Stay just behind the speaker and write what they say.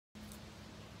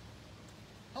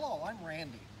Hello, I'm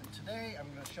Randy, and today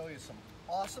I'm going to show you some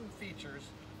awesome features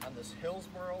on this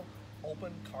Hillsboro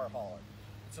open car hauler.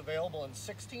 It's available in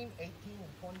 16, 18,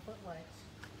 and 20-foot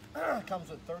lengths. It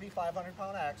comes with 3,500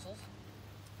 pound axles.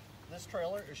 This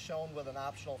trailer is shown with an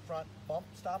optional front bump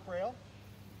stop rail,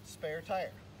 spare tire.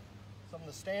 Some of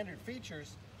the standard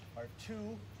features are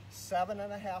two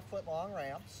 7.5 foot long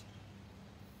ramps.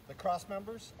 The cross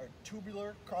members are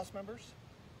tubular cross members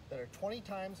that are 20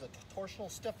 times the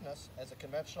torsional stiffness as a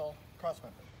conventional cross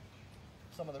member.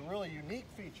 Some of the really unique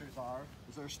features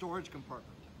is our storage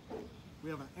compartment. We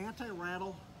have an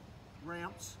anti-rattle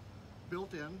ramps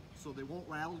built in so they won't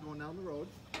rattle going down the road.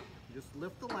 You just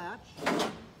lift the latch,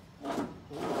 pull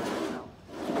the latch out.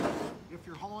 If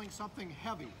you're hauling something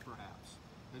heavy, perhaps,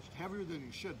 that's heavier than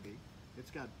you should be, it's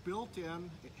got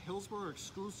built-in Hillsboro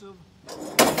exclusive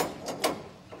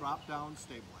drop-down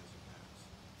stabilizing pads.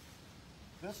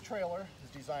 This trailer is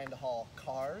designed to haul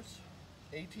cars,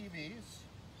 ATVs,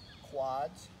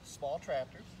 quads, small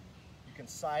tractors. You can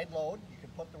side load, you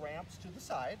can put the ramps to the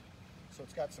side, so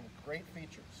it's got some great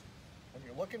features. When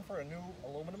you're looking for a new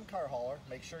aluminum car hauler,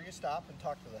 make sure you stop and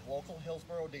talk to the local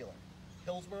Hillsboro dealer.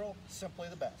 Hillsboro, simply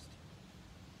the best.